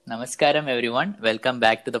Namaskaram everyone. Welcome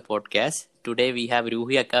back to the podcast. Today we have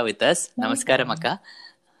Ruhi Akka with us. Namaskaram Akka.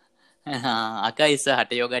 Akka is a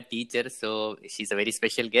Hatha Yoga teacher, so she's a very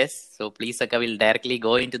special guest. So please Akka, will directly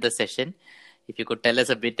go into the session. If you could tell us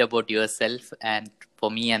a bit about yourself, and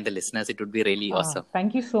for me and the listeners, it would be really awesome.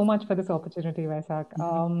 Thank you so much for this opportunity, Vaisak.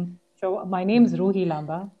 So my name is Ruhi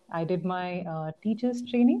Lamba. I did my teacher's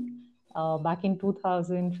training back in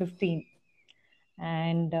 2015.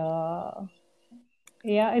 And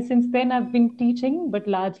since then I've been teaching, but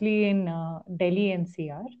largely in Delhi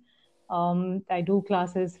NCR. I do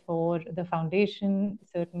classes for the foundation,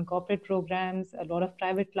 certain corporate programs, a lot of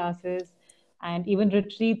private classes, and even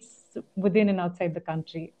retreats within and outside the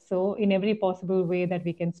country. So in every possible way that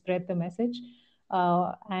we can spread the message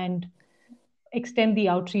and extend the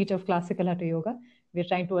outreach of classical Hatha Yoga, we're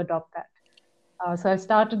trying to adopt that. So I've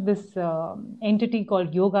started this entity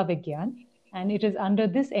called Yoga Vigyan, and it is under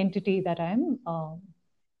this entity that I'm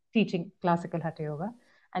teaching classical Hatha Yoga.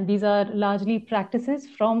 And these are largely practices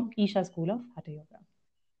from Isha School of Hatha Yoga.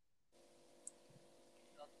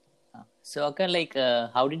 So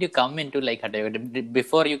Akka, how did you come into Hatha Yoga?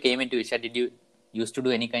 Before you came into Isha, did you used to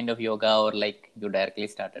do any kind of yoga, or you directly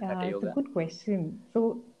started Hatha Yoga? It's a good question.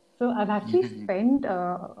 So I've actually spent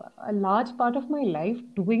a large part of my life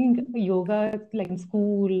doing yoga, like in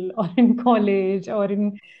school or in college or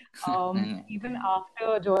in even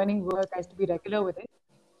after joining work. I used to be regular with it,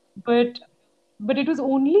 but it was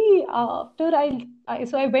only after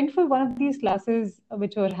I went for one of these classes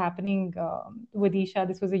which were happening with Isha.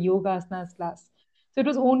 This was a yoga asanas class. So it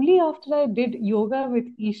was only after I did yoga with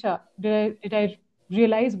Isha did I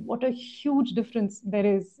realize what a huge difference there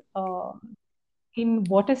is in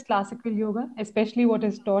what is classical yoga, especially what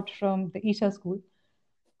is taught from the Isha school,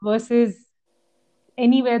 versus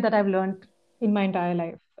anywhere that I've learned in my entire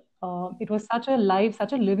life. It was such a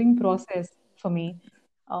living process for me.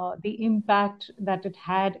 The impact that it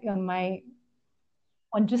had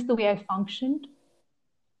on just the way I functioned,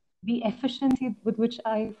 the efficiency with which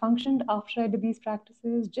I functioned after I did these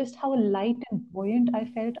practices, just how light and buoyant I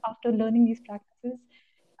felt after learning these practices.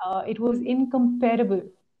 It was incomparable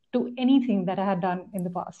to anything that I had done in the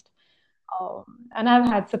past. And I've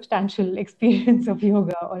had substantial experience of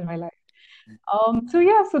yoga all my life. So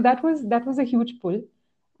that was a huge pull.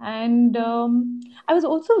 And I was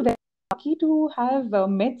also very lucky to have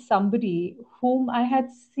met somebody whom I had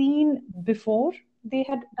seen before they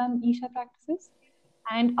had done Isha practices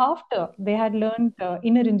and after they had learned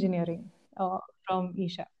inner engineering from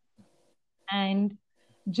Isha. And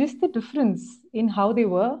just the difference in how they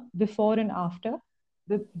were before and after,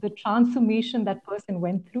 the transformation that person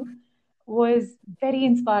went through was very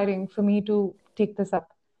inspiring for me to take this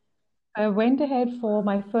up. I went ahead for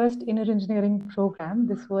my first inner engineering program.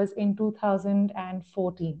 This was in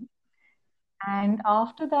 2014. And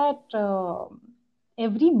after that,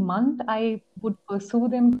 every month I would pursue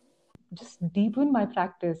them, just deepen my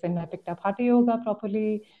practice. And I picked up Hatha Yoga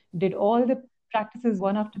properly, did all the practices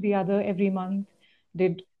one after the other every month,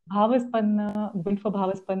 did Bhavaspanna, went for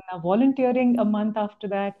Bhavaspanna, volunteering a month after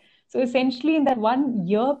that. So essentially in that 1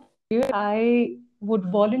 year period, I would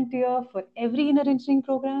volunteer for every inner engineering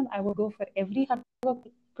program. I would go for every Hatha Yoga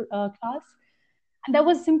class. And that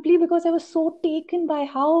was simply because I was so taken by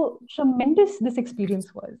how tremendous this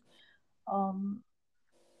experience was.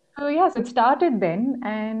 So it started then,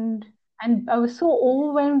 and I was so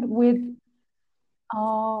overwhelmed with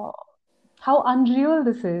how unreal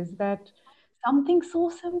this is, that something so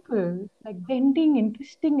simple like bending and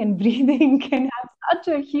twisting and breathing can have such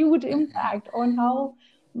a huge impact on how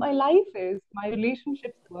my life is, my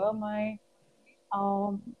relationships were, my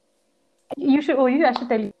I should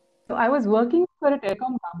tell you. So I was working for a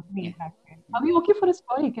telecom company back then. Are we okay for a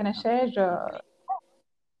story? Can I share?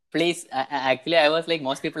 Please, actually, I was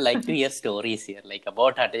most people like to hear stories here,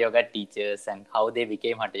 about Hatha Yoga teachers and how they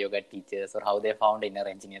became Hatha Yoga teachers or how they found inner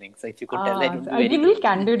engineering. So if you could tell that, I'll be very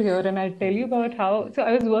candid here and I'll tell you about how. So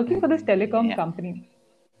I was working for this telecom company,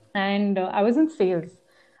 and I was in sales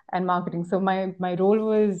and marketing. So my role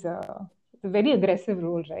was a very aggressive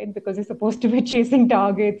role, right? Because you're supposed to be chasing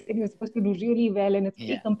targets and you're supposed to do really well, and it's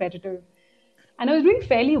very competitive. And I was doing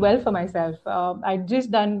fairly well for myself. I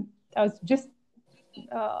was just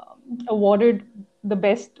awarded the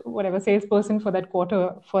best salesperson for that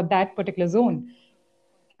quarter for that particular zone.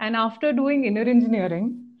 And after doing inner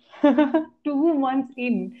engineering, 2 months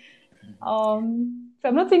in, so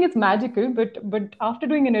I'm not saying it's magical, but after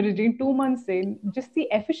doing inner engineering, 2 months in, just the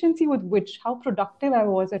efficiency with which, how productive I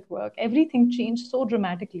was at work, everything changed so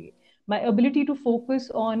dramatically. My ability to focus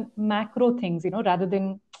on macro things, rather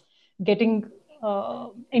than getting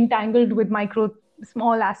entangled with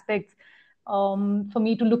small aspects. for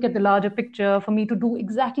me to look at the larger picture, for me to do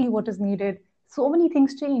exactly what is needed. So many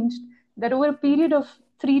things changed that over a period of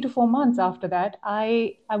 3 to 4 months after that,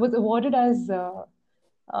 I was awarded as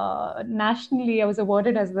nationally, I was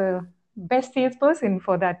awarded as the best salesperson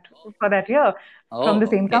for that year from the Oh,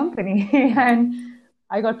 same okay. company, and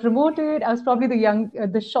I got promoted. I was probably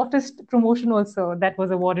the shortest promotion also that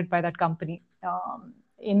was awarded by that company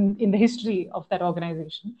in the history of that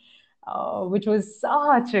organization, which was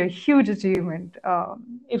such a huge achievement.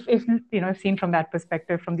 If seen from that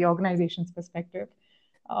perspective, from the organization's perspective,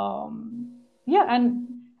 yeah, and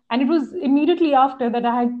it was immediately after that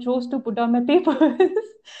I had chose to put down my papers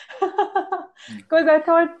because I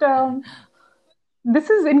thought this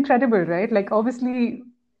is incredible, right? Like obviously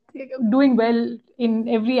doing well in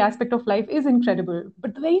every aspect of life is incredible,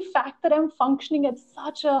 but the very fact that I'm functioning at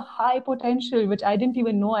such a high potential, which I didn't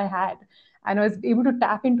even know I had, and I was able to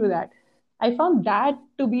tap into that, I found that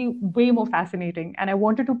to be way more fascinating, and I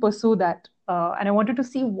wanted to pursue that, and I wanted to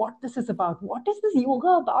see what this is about. What is this yoga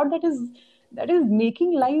about that is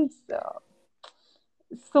making lives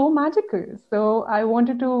so magical? So I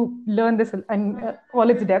wanted to learn this and all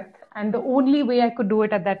its depth. And the only way I could do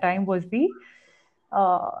it at that time was the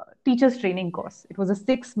teacher's training course. It was a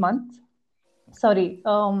 6 month, sorry,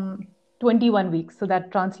 21 weeks. So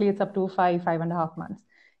that translates up to 5.5 months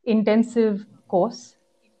intensive course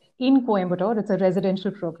in Coimbatore. It's a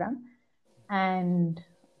residential program. And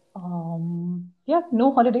yeah,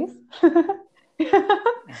 no holidays.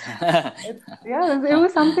 Yeah, it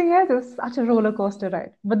was something else. It was such a roller coaster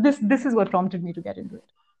ride. But this is what prompted me to get into it.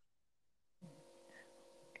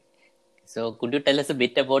 So could you tell us a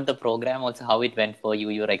bit about the program, also how it went for you,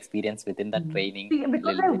 your experience within that training See, a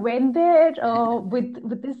because little I bit? went there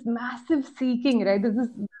with this massive seeking, right? There's this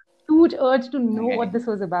huge urge to know what Okay. this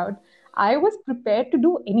was about. I was prepared to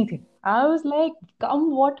do anything. I was like,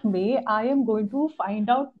 come what may, I am going to find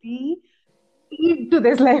out the key to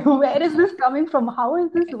this. Like, where is this coming from? How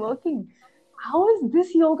is this working? How is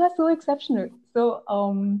this yoga so exceptional? So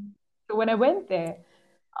when I went there,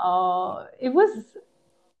 it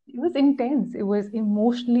was intense. It was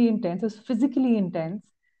emotionally intense. It was physically intense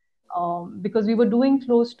because we were doing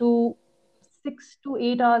close to 6 to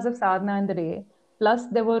 8 hours of sadhana in the day. Plus,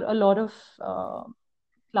 there were a lot of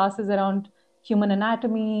classes around human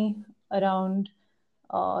anatomy, around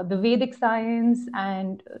the Vedic science,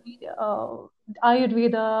 and uh,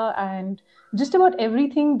 Ayurveda, and just about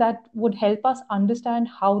everything that would help us understand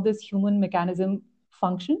how this human mechanism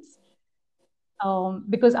functions.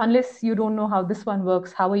 Because unless you don't know how this one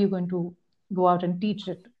works, how are you going to go out and teach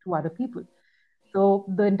it to other people? So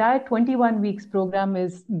the entire 21 weeks program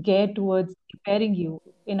is geared towards preparing you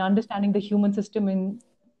in understanding the human system in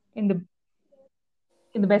the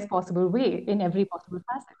in the best possible way in every possible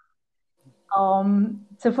facet.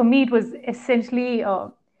 So for me, it was essentially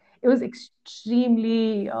it was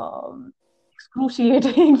extremely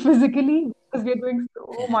excruciating physically because we are doing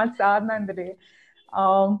so much sadhana in the day.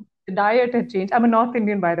 The diet had changed. I'm a North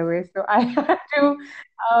Indian, by the way, so I had to.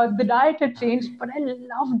 The diet had changed, but I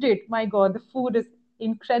loved it. My God, the food is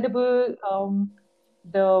incredible.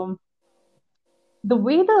 The the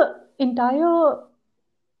way the entire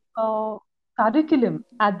uh, curriculum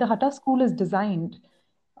at the Hatha school is designed.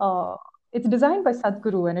 Uh, it's designed by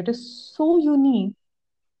Sadhguru, and it is so unique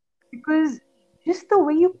because just the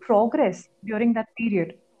way you progress during that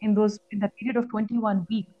period, in that period of 21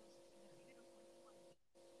 weeks,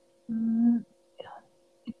 mm,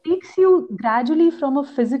 it takes you gradually from a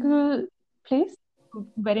physical place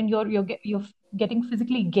wherein you're getting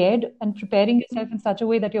physically geared and preparing yourself in such a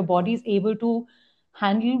way that your body is able to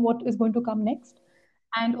handle what is going to come next.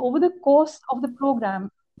 And over the course of the program,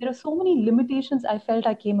 there are so many limitations I felt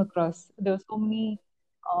I came across. There were so many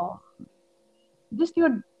uh, just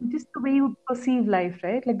the way you perceive life,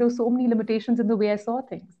 right? Like there were so many limitations in the way I saw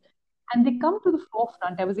things. And they come to the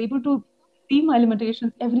forefront. I was able to see my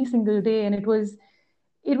limitations every single day, and it was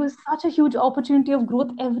such a huge opportunity of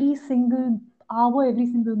growth every single hour, every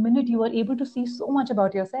single minute. You are able to see so much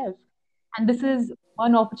about yourself. And this is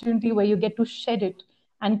one opportunity where you get to shed it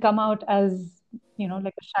and come out as,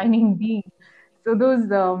 like a shining being. So those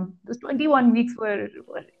 21 weeks were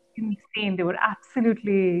insane. They were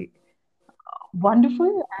absolutely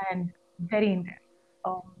wonderful and very intense.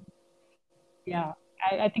 Um, yeah,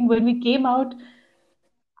 I think when we came out,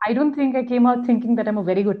 I don't think I came out thinking that I'm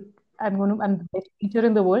the best teacher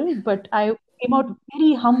in the world, but I came out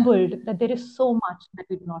very humbled that there is so much that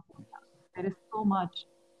we do not know about. There is so much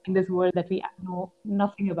in this world that we know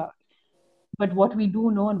nothing about. But what we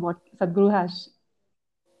do know and what Sadhguru has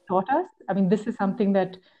taught us, I mean, this is something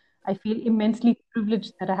that I feel immensely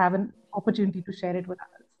privileged that I have an opportunity to share it with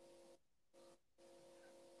others.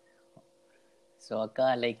 So,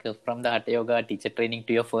 Akka, like from the Hatha Yoga teacher training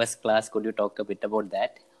to your first class, could you talk a bit about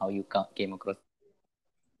that? How you came across,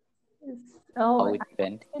 Oh, how it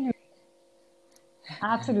went?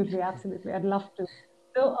 absolutely, absolutely. I'd love to.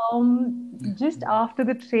 So, just after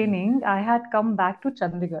the training, I had come back to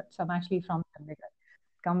Chandigarh. So I'm actually from Chandigarh.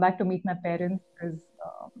 Come back to meet my parents because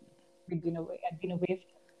we'd been away. I'd been away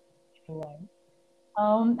for a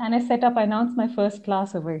while. And I announced my first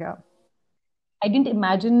class over here. I didn't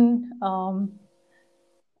imagine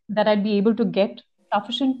that I'd be able to get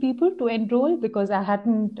sufficient people to enroll because I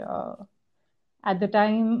hadn't, at the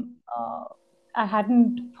time, I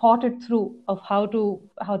hadn't thought it through of how to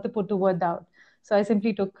put the word out. So I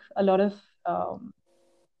simply took a lot of,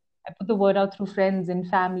 I put the word out through friends and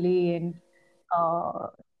family and uh,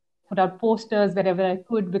 put out posters wherever I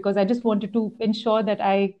could because I just wanted to ensure that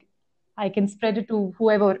I can spread it to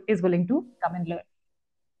whoever is willing to come and learn.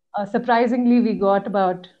 Surprisingly, we got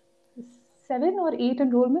about 7 or 8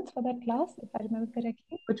 enrollments for that class, if I remember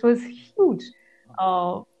correctly, which was huge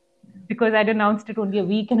uh, because I'd announced it only a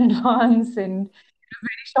week in advance and it was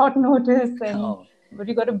very short notice. Oh, But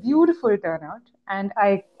we got a beautiful turnout, and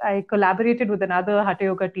I collaborated with another Hatha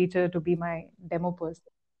Yoga teacher to be my demo person.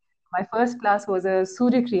 My first class was a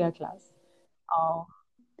Surya Kriya class uh,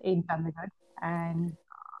 in Chandigarh, and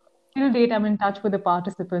till date, I'm in touch with the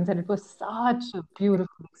participants, and it was such a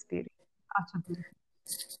beautiful experience. Such a beautiful.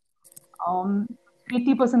 Um,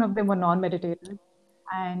 80% of them were non-meditative,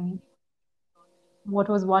 and what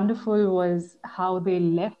was wonderful was how they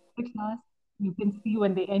left the class. You can see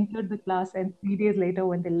when they entered the class, and 3 days later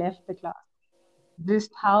when they left the class,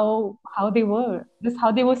 just how they were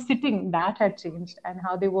sitting. That had changed, and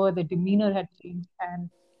how they were. The demeanor had changed, and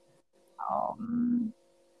um,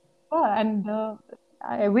 yeah, and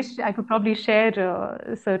I wish I could probably share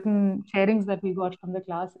certain sharings that we got from the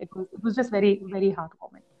class. It was just very very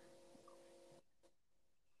heartwarming.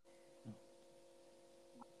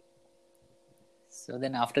 so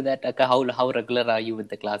then after that, Akka, how regular are you with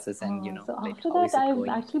the classes, and So like after how that, is it I've going?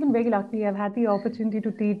 actually been very lucky. I've had the opportunity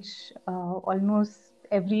to teach almost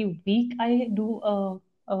every week. I do a,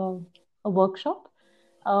 a workshop.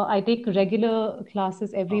 I take regular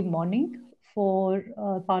classes every Oh, morning for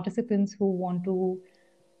participants who want to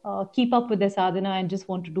keep up with their sadhana and just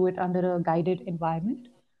want to do it under a guided environment.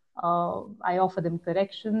 I offer them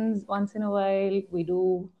corrections once in a while. We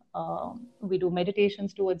do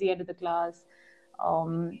meditations towards the end of the class.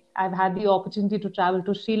 I've had the opportunity to travel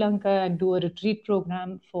to Sri Lanka and do a retreat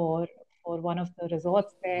program for one of the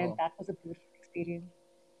resorts there. oh, That was a beautiful experience.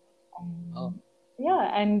 oh,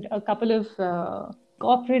 Yeah, and a couple of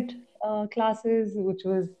corporate classes, which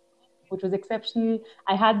was exceptional.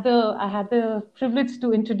 I had the privilege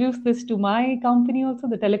to introduce this to my company also,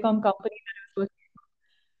 the telecom company that I was working.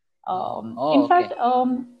 oh, oh, In fact,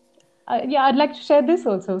 okay. yeah, I'd like to share this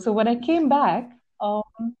also. So when I came back,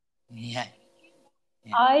 Yeah,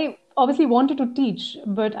 yeah. I obviously wanted to teach,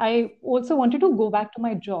 but I also wanted to go back to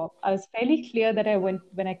my job. I was fairly clear that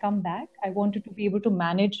when I come back, I wanted to be able to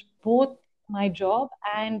manage both my job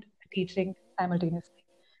and teaching simultaneously.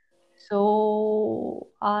 So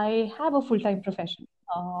I have a full-time profession.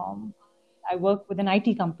 Um, I work with an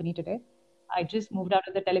IT company today. I just moved out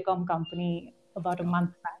of the telecom company about a Oh,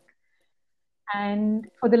 month back. And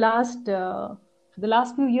for the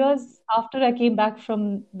last few years, after I came back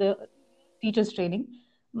from the teachers training,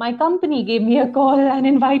 my company gave me a call and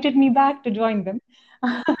invited me back to join them.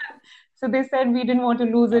 So they said we didn't want to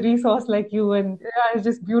lose a oh, resource like you, and yeah, it's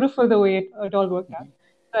just beautiful the way it all worked out. mhm.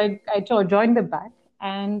 So I joined them back,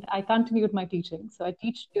 and I continued my teaching. So I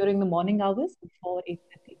teach during the morning hours before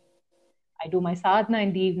 8:30. I do my sadhana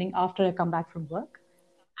in the evening after I come back from work,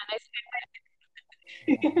 and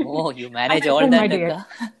Oh, you and manage I all spend my that, day at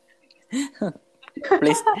Akka.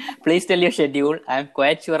 Please, please tell your schedule. I'm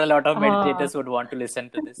quite sure a lot of home. meditators would want to listen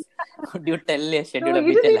to this. Could you tell your So schedule a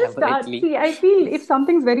you bit just need to start. elaborately, See, I feel if please?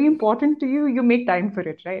 something's very important to you, you make time for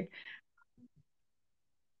it, right?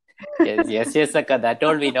 Yes, yes, yes, Akka. That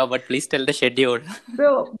all we know, but please tell the schedule.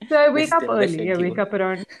 So I wake Please up tell the early. I wake schedule. up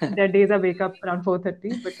around, there are days I wake up around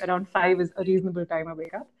 4:30, but around 5 is a reasonable time I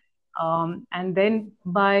wake up. And then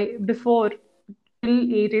before till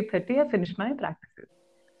 8:30, I finish my practices.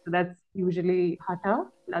 So that's usually Hatha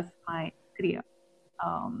plus my Kriya.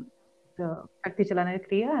 Um, the Shakti Chalana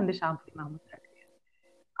Kriya and the Shambhavi Mahamudra Kriya.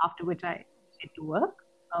 After which I get to work,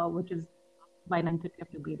 which is by 9:30 I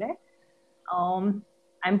have to be there. Um,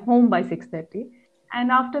 I'm home by 6:30,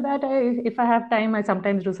 and after that, if I have time, I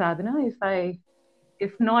sometimes do sadhana.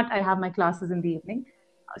 If not, I have my classes in the evening.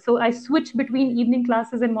 So I switch between evening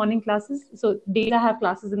classes and morning classes. So days I have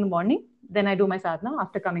classes in the morning, then I do my sadhana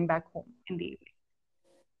after coming back home in the evening.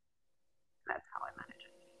 That's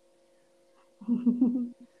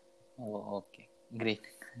Oh, okay, great.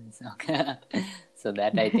 Okay. So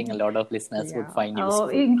that I think a lot of listeners would Yeah. find useful.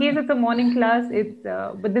 In case it's a morning class, it's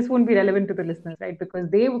but this won't be relevant to the listeners, right? Because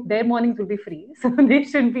their mornings will be free, so they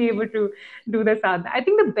should be able to do the sadhana. I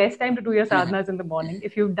think the best time to do your sadhana is in the morning.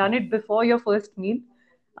 If you've done it before your first meal,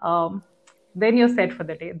 um, then you're set for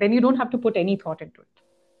the day. Then you don't have to put any thought into it.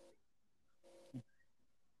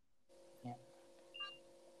 Yeah.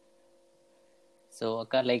 So,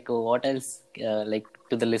 Akka, like, what else, like,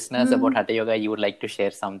 to the listeners about Mm. Hatha Yoga, you would like to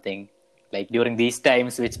share something, like during these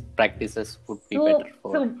times, which practices would be better So,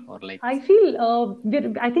 for, so or like, I feel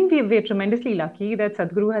I think we're tremendously lucky that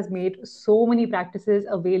Sadhguru has made so many practices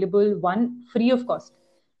available, one free of cost,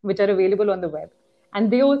 which are available on the web,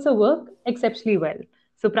 and they also work exceptionally well.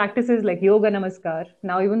 So practices like Yoga Namaskar,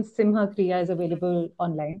 now even Simha Kriya is available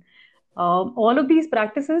online. All of these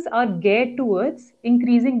practices are geared towards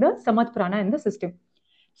increasing the samat prana in the system.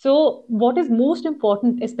 So, what is most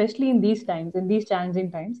important, especially in these times, in these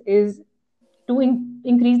challenging times, is to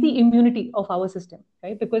increase the immunity of our system,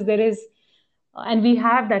 right? Because there is, and we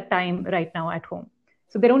have that time right now at home.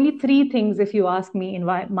 So, there are only three things, if you ask me, in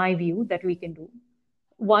my view, that we can do.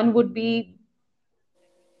 One would be,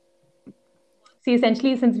 see,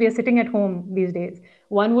 essentially, since we are sitting at home these days,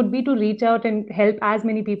 one would be to reach out and help as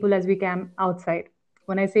many people as we can outside.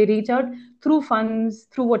 When I say reach out, through funds,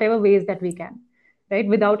 through whatever ways that we can, right?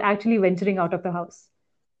 Without actually venturing out of the house.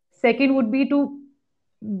 Second would be to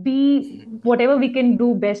be whatever we can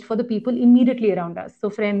do best for the people immediately around us. So,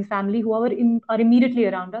 friends, family, whoever are immediately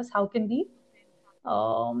around us, how can we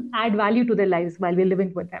add value to their lives while we're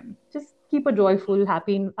living with them? Just keep a joyful,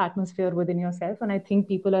 happy atmosphere within yourself, and I think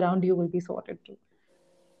people around you will be sorted too.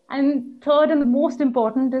 And third, and the most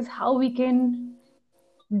important, is how we can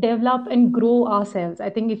develop and grow ourselves. I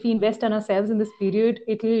think if we invest in ourselves in this period,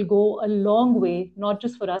 it will go a long way, not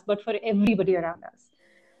just for us, but for everybody around us.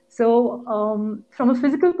 So, from a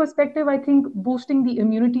physical perspective, I think boosting the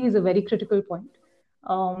immunity is a very critical point.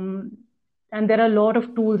 Um, and there are a lot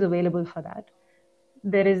of tools available for that.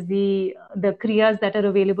 There is the kriyas that are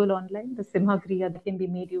available online, the Simha Kriya that can be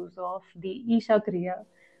made use of, the Isha Kriya.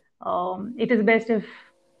 It is best if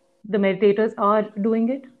the meditators are doing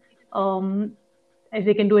it. Um, if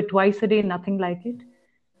they can do it twice a day, nothing like it.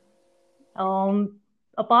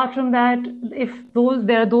 Apart from that, if those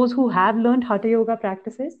there are those who have learned Hatha Yoga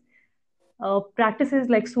practices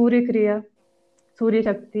like Surya Kriya, Surya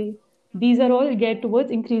Shakti, these are all geared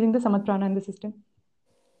towards increasing the Samatprana in the system.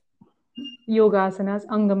 Yoga asanas,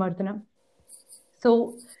 Angamardana.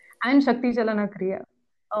 So, and Shakti Chalana Kriya.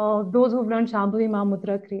 Those who've learned Shambhavi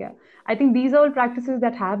Mahamudra Kriya. I think these are all practices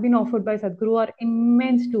that have been offered by Sadhguru are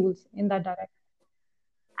immense tools in that direction.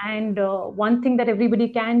 And one thing that everybody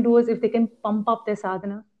can do is if they can pump up their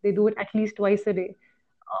sadhana, they do it at least twice a day.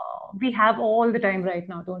 We have all the time right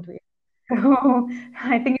now, don't we? So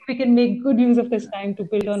I think if we can make good use of this time to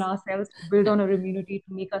build on ourselves, to build on our immunity,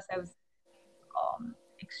 to make ourselves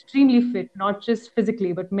extremely fit, not just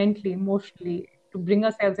physically, but mentally, emotionally, to bring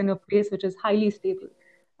ourselves in a place which is highly stable.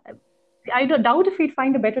 I, I don't doubt if we'd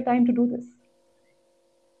find a better time to do this.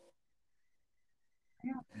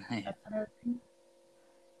 Yeah, yeah, that's what I think.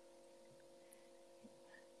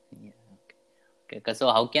 yeah. Okay. Okay. So,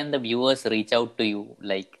 how can the viewers reach out to you?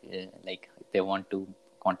 Like if they want to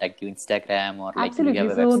contact you, Instagram, or like, do you have Absolutely.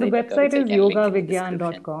 a So the website, Akka, website which I is can link in the description?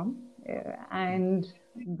 yogavigyan.com. And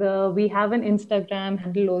we have an Instagram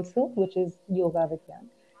handle also, which is Yoga Vigyan.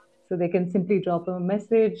 So they can simply drop a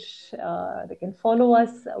message, they can follow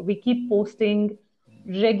us. We keep posting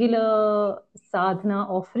regular sadhana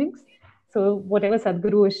offerings. So whatever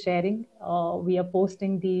Sadhguru is sharing, we are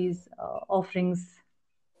posting these offerings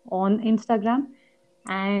on Instagram,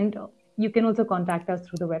 and you can also contact us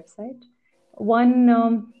through the website.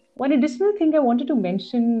 One additional thing I wanted to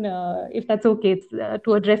mention, if that's okay, it's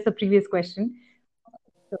to address the previous question.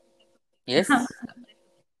 So, Yes.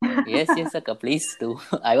 Yes, yes, Akka, please do.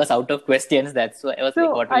 I was out of questions. That's why I was like,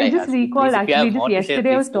 so what will I I just ask you? recalled Please, if you actually have just more to share,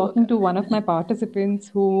 yesterday I please was do, talking Akka. to one of my participants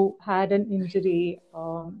who had an injury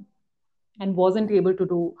and wasn't able to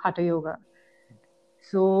do hatha yoga.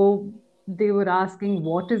 So they were asking,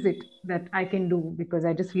 what is it that I can do? Because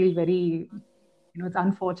I just feel very, it's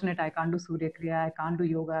unfortunate I can't do Surya Kriya, I can't do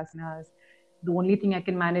yoga asanas. The only thing I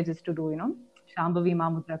can manage is to do, Shambhavi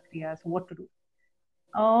Mahamudra Kriya. So what to do?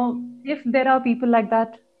 If there are people like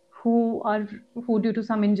that who are who due to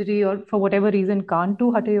some injury or for whatever reason can't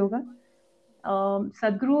do Hatha Yoga,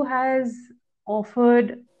 Sadhguru has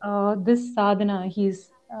offered this sadhana.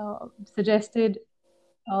 He's suggested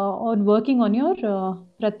on working on your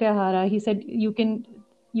pratyahara. He said you can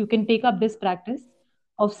take up this practice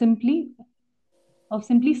of simply of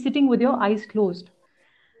simply sitting with your eyes closed.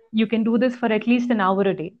 You can do this for at least an hour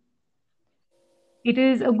a day. It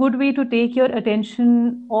is a good way to take your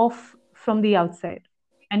attention off from the outside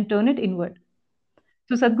and turn it inward.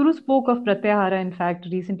 So Sadhguru spoke of Pratyahara, in fact,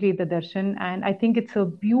 recently at the Darshan, and I think it's a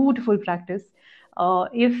beautiful practice.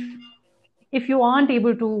 If you aren't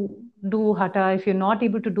able to do hatha, if you're not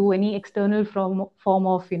able to do any external form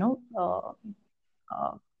of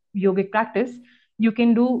uh, yogic practice, you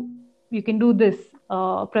can do this.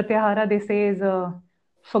 Pratyahara, they say, is a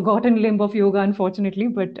forgotten limb of yoga, unfortunately,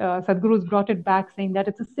 but Sadhguru's brought it back, saying that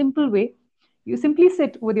it's a simple way. You simply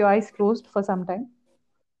sit with your eyes closed for some time,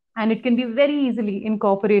 and it can be very easily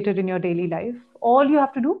incorporated in your daily life. All you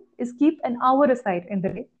have to do is keep an hour aside in the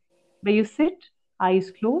day where you sit,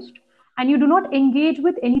 eyes closed, and you do not engage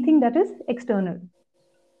with anything that is external,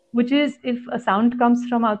 which is if a sound comes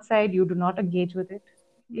from outside, you do not engage with it.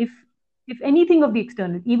 If anything of the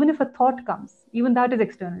external, even if a thought comes, even that is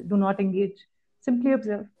external, do not engage. Simply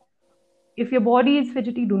observe. If your body is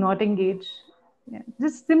fidgety, do not engage. Yeah.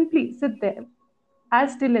 Just simply sit there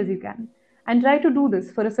as still as you can and try to do this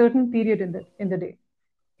for a certain period in the day.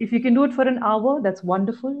 If you can do it for an hour, that's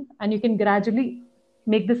wonderful, and you can gradually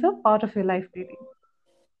make this a part of your life daily.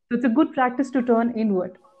 So it's a good practice to turn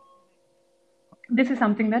inward. This is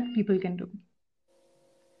something that people can do.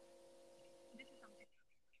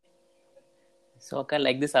 So, Akka,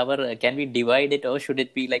 like this hour, can we divide it or should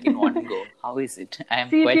it be like in one go? How is it? I am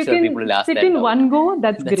See, if quite you sure people will can ask sit that in doubt. one go,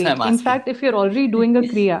 that's That's why great. I'm In asking. fact, if you're already doing a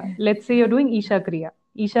Kriya, let's say you're doing Isha Kriya.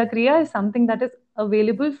 Isha Kriya is something that is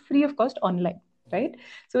available free of cost online, right?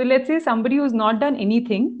 So let's say somebody who's not done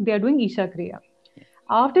anything, they are doing Isha Kriya.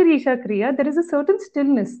 After Isha Kriya, there is a certain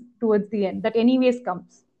stillness towards the end that anyways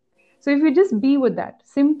comes. So if you just be with that,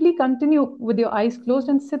 simply continue with your eyes closed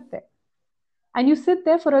and sit there. And you sit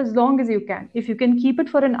there for as long as you can. If you can keep it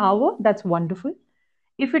for an hour, that's wonderful.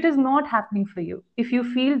 If it is not happening for you, if you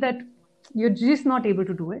feel that you're just not able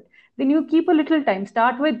to do it, then you keep a little time.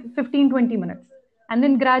 Start with 15-20 minutes and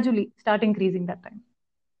then gradually start increasing that time.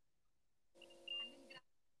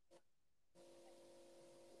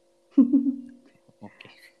 Okay.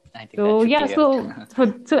 I think that So should yeah,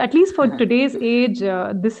 clear. so at least for today's age,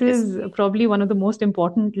 this Yes. is probably one of the most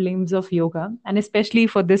important limbs of yoga, and especially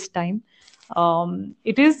for this time,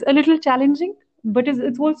 it is a little challenging, but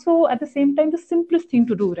it's also at the same time the simplest thing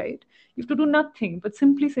to do. Right? You have to do nothing but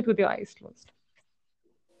simply sit with your eyes closed.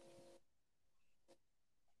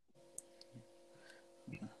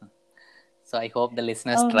 So I hope the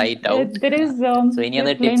listeners try it out. There is So any there's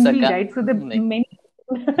other tips, plenty, Akka? right? So the Like, many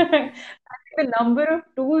I think the number of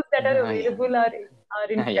tools that are yeah. available are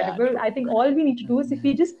Yeah, incredible. true. I think all we need to do is if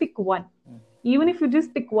we just pick one, even if you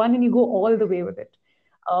just pick one and you go all the way with it,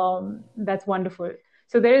 that's wonderful.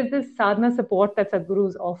 So there is this sadhana support that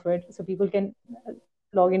Sadhguru's offered, so people can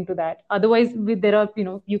log into that. Otherwise, there are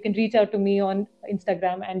you can reach out to me on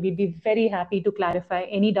Instagram, and we'd be very happy to clarify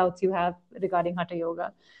any doubts you have regarding Hatha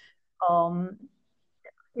Yoga. Um,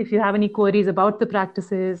 if you have any queries about the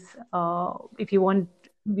practices, if you want,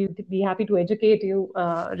 we'd be happy to educate you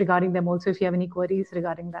regarding them also if you have any queries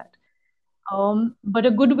regarding that. But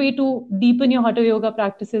a good way to deepen your Hatha Yoga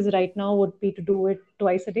practices right now would be to do it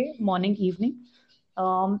twice a day, morning, evening.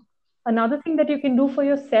 Um, Another thing that you can do for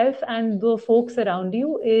yourself and the folks around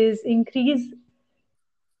you is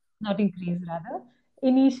not increase rather,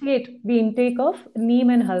 initiate the intake of neem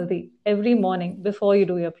and haldi every morning before you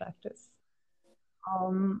do your practice.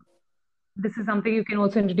 Um, this is something you can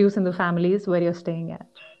also introduce in the families where you're staying at.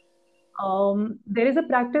 There is a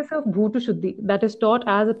practice of Bhuta Shuddhi that is taught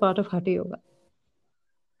as a part of Hatha Yoga.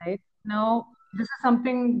 Right now, this is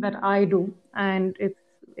something that I do, and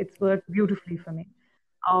it's worked beautifully for me.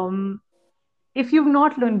 Um, if you've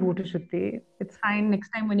not learned Bhuta Shuddhi, it's fine. Next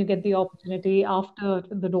time when you get the opportunity, after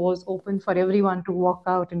the doors open for everyone to walk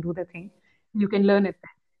out and do their thing, you can learn it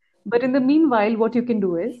then. But in the meanwhile, what you can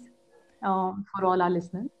do is, for all our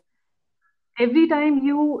listeners, every time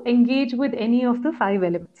you engage with any of the five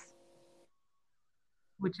elements,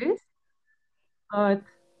 which is earth,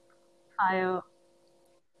 fire,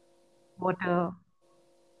 water,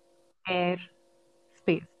 air,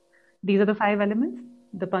 space. These are the five elements,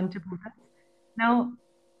 the Panchabhutas. Now,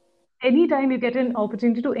 anytime you get an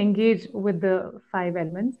opportunity to engage with the five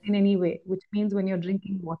elements in any way, which means when you're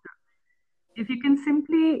drinking water, if you can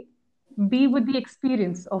simply be with the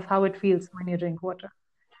experience of how it feels when you drink water,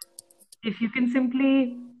 if you can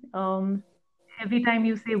simply, every time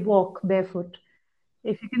you say walk barefoot,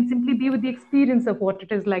 if you can simply be with the experience of what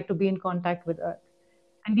it is like to be in contact with earth.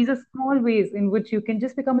 And these are small ways in which you can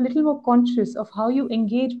just become a little more conscious of how you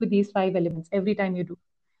engage with these five elements every time you do.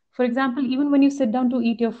 For example, even when you sit down to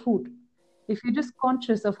eat your food, if you're just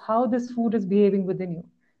conscious of how this food is behaving within you.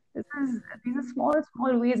 These are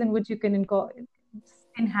small ways in which you can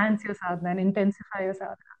enhance your sadhana and intensify your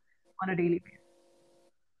sadhana on a daily basis.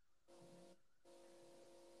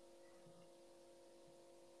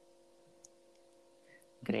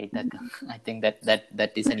 Great, Akka. I think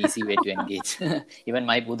that is an easy way to engage. Even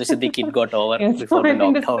my Buddha Siddhi kit got over Yes, before the I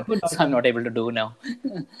think this is a lockdown, good so I'm outcome. not able to do now.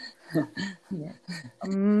 Yeah.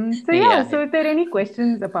 So Yeah. if there are any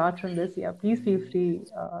questions apart from this, please feel free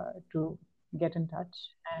to get in touch.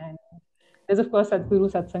 And there's of course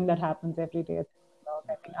Sadhguru Satsang that happens every day at 6 o'clock.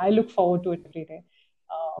 I mean, I look forward to it every day,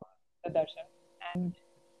 the darshan. And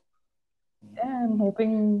yeah, I'm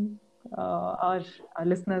hoping our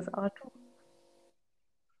listeners are too.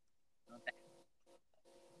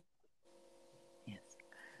 Yes.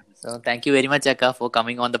 So thank you very much, Akka, for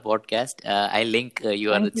coming on the podcast. I'll link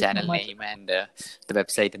your Thank you so channel much. name and the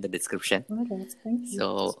website in the description. All right, thank you.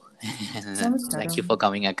 So thank you Namaskaram. for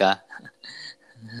coming, Akka.